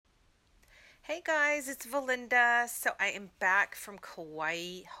Hey guys, it's Valinda. So I am back from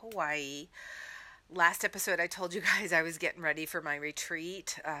Kauai, Hawaii. Last episode, I told you guys I was getting ready for my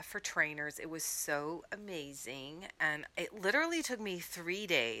retreat for trainers. It was so amazing, and it literally took me 3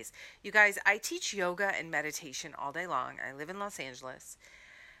 days. You guys, I teach yoga and meditation all day long. I live in Los Angeles.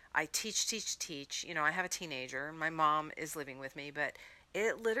 I teach. You know, I have a teenager. My mom is living with me, but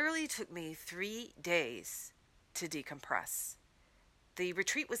it literally took me 3 days to decompress. The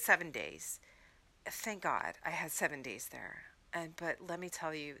retreat was 7 days. Thank God I had 7 days there. But let me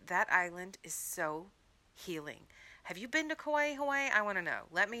tell you, that island is so healing. Have you been to Kauai, Hawaii? I want to know.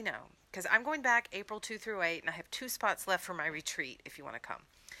 Let me know. Because I'm going back April 2 through 8, and I have 2 spots left for my retreat if you want to come.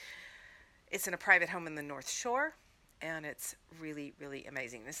 It's in a private home in the North Shore, and it's really, really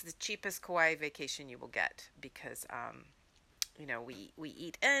amazing. This is the cheapest Kauai vacation you will get because, we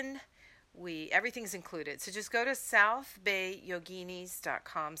eat in. Everything's included. So just go to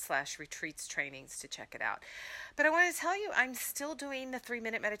southbayyoginis.com/retreats trainings to check it out. But I want to tell you, I'm still doing the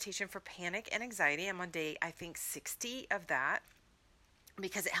 3-minute meditation for panic and anxiety. I'm on day, I think, 60 of that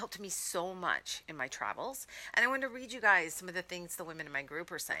because it helped me so much in my travels. And I want to read you guys some of the things the women in my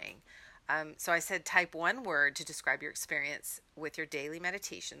group are saying. So I said, type one word to describe your experience with your daily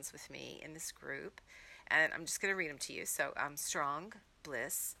meditations with me in this group. And I'm just going to read them to you. So strong,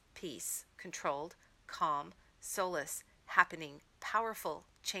 bliss, peace, controlled, calm, solace, happening, powerful,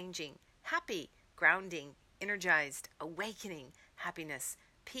 changing, happy, grounding, energized, awakening, happiness,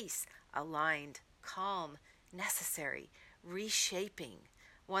 peace, aligned, calm, necessary, reshaping.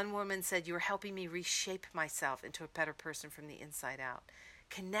 One woman said, "You are helping me reshape myself into a better person from the inside out."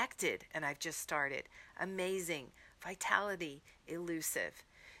 Connected, and I've just started. Amazing, vitality, elusive.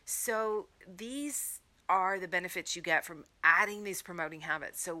 So these are the benefits you get from adding these promoting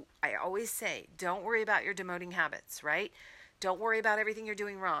habits. So I always say, don't worry about your demoting habits, right? Don't worry about everything you're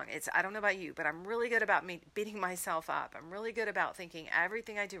doing wrong. I don't know about you, but I'm really good about beating myself up. I'm really good about thinking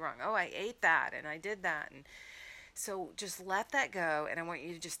everything I do wrong. Oh, I ate that and I did that. And so just let that go. And I want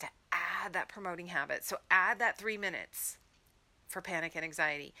you just to add that promoting habit. So add that 3 minutes for panic and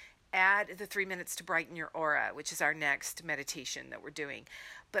anxiety. Add the 3 minutes to brighten your aura, which is our next meditation that we're doing.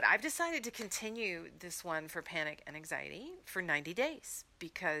 But I've decided to continue this one for panic and anxiety for 90 days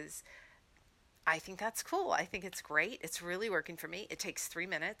because I think that's cool. I think it's great. It's really working for me. It takes 3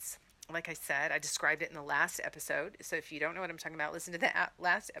 minutes. Like I said, I described it in the last episode. So if you don't know what I'm talking about, listen to the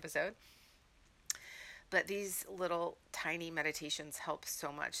last episode. But these little tiny meditations help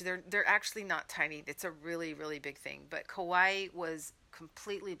so much. They're actually not tiny. It's a really, really big thing. But Kauai was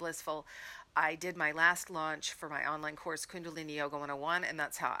completely blissful. I did my last launch for my online course, Kundalini Yoga 101, and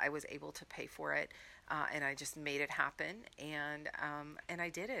that's how I was able to pay for it. And I just made it happen, and I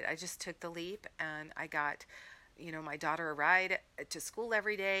did it. I just took the leap, and I got, my daughter a ride to school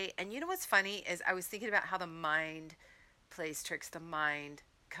every day. And you know what's funny is I was thinking about how the mind plays tricks. The mind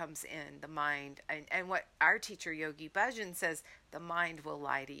comes in, the mind, and what our teacher Yogi Bhajan says, the mind will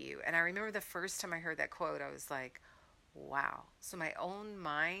lie to you. And I remember the first time I heard that quote, I was like, wow. So my own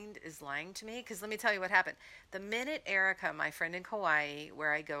mind is lying to me? Because let me tell you what happened. The minute Erica, my friend in Kauai,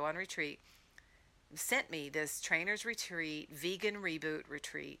 where I go on retreat, sent me this trainer's retreat, vegan reboot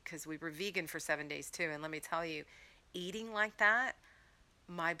retreat, because we were vegan for 7 days too. And let me tell you, eating like that,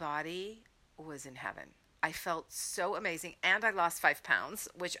 my body was in heaven. I felt so amazing, and I lost 5 pounds,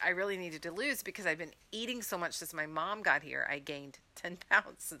 which I really needed to lose because I've been eating so much since my mom got here. I gained 10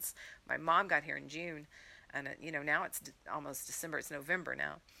 pounds since my mom got here in June. And, now it's almost December. It's November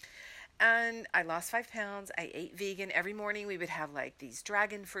now. And I lost 5 pounds. I ate vegan. Every morning we would have like these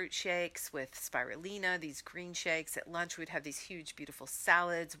dragon fruit shakes with spirulina, these green shakes. At lunch we'd have these huge, beautiful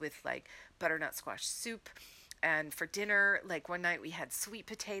salads with like butternut squash soup. And for dinner, like one night we had sweet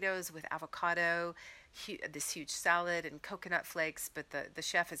potatoes with avocado, this huge salad and coconut flakes. But the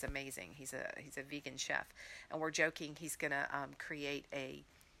chef is amazing. He's a vegan chef. And we're joking he's going to create a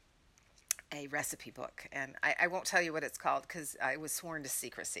recipe book, and I won't tell you what it's called because I was sworn to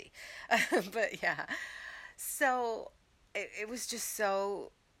secrecy. But yeah, so it was just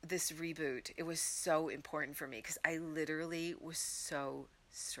this reboot, it was so important for me because I literally was so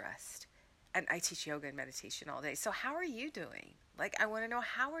stressed, and I teach yoga and meditation all day. So how are you doing? Like, I want to know,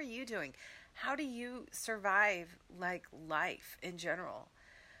 how are you doing? How do you survive like life in general?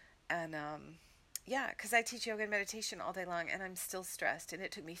 And yeah, because I teach yoga and meditation all day long, and I'm still stressed. And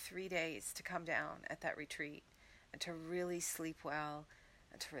it took me 3 days to come down at that retreat and to really sleep well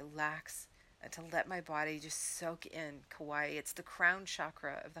and to relax and to let my body just soak in Kauai. It's the crown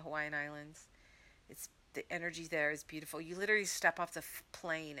chakra of the Hawaiian Islands. The energy there is beautiful. You literally step off the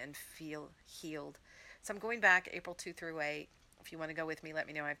plane and feel healed. So I'm going back April 2 through 8 If you want to go with me, let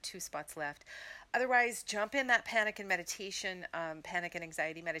me know. I have 2 spots left. Otherwise, jump in that panic and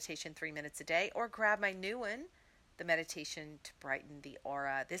anxiety meditation 3 minutes a day, or grab my new one, the meditation to brighten the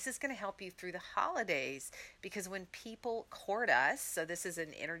aura. This is going to help you through the holidays, because when people court us, so this is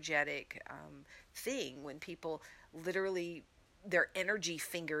an energetic thing, when people literally, their energy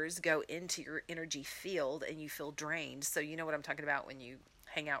fingers go into your energy field and you feel drained. So you know what I'm talking about when you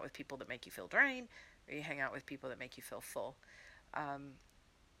hang out with people that make you feel drained, or you hang out with people that make you feel full.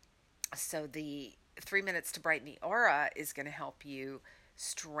 So the 3 minutes to brighten the aura is going to help you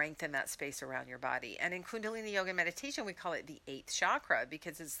strengthen that space around your body. And in Kundalini Yoga meditation, we call it the 8th chakra,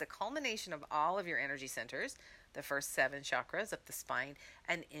 because it's the culmination of all of your energy centers, the first 7 chakras up the spine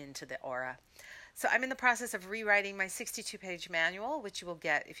and into the aura. So I'm in the process of rewriting my 62-page manual, which you will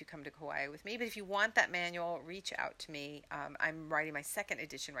get if you come to Kauai with me. But if you want that manual, reach out to me. I'm writing my 2nd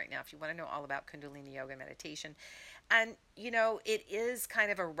edition right now if you want to know all about Kundalini Yoga meditation. And, it is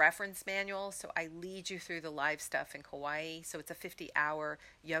kind of a reference manual, so I lead you through the live stuff in Kauai. So it's a 50-hour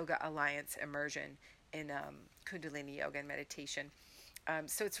Yoga Alliance immersion in Kundalini Yoga and meditation.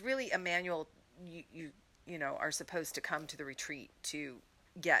 So it's really a manual you are supposed to come to the retreat to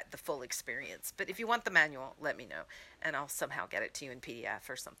get the full experience. But if you want the manual, let me know, and I'll somehow get it to you in PDF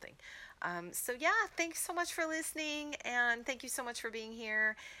or something. So yeah, thanks so much for listening, and thank you so much for being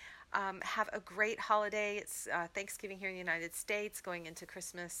here. Have a great holiday. It's Thanksgiving here in the United States, going into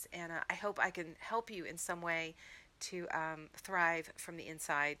Christmas, and I hope I can help you in some way to thrive from the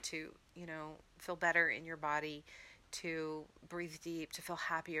inside, to feel better in your body, to breathe deep, to feel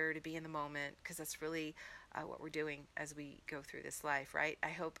happier, to be in the moment, because that's really what we're doing as we go through this life, right? I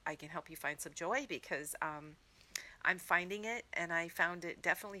hope I can help you find some joy, because I'm finding it, and I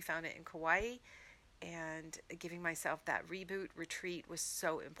definitely found it in Kauai, and giving myself that reboot retreat was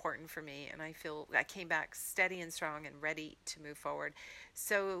so important for me, and I feel I came back steady and strong and ready to move forward.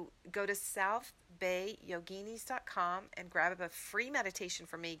 So go to southbayyoginis.com and grab a free meditation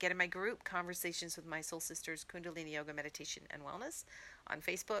from me. Get in my group, Conversations with My Soul Sisters, Kundalini Yoga Meditation and Wellness, on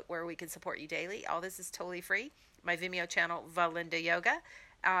Facebook, where we can support you daily. All this is totally free. My Vimeo channel, Valinda Yoga.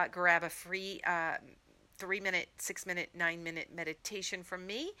 Grab a free 3-minute, 6-minute, 9-minute meditation from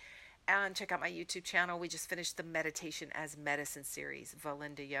me. And check out my YouTube channel. We just finished the Meditation as Medicine series,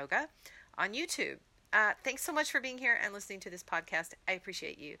 Valinda Yoga, on YouTube. Thanks so much for being here and listening to this podcast. I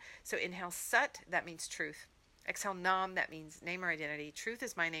appreciate you. So inhale Sat, that means truth. Exhale Nam, that means name or identity. Truth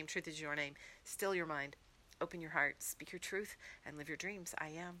is my name. Truth is your name. Still your mind. Open your heart. Speak your truth and live your dreams. I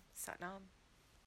am Sat Nam.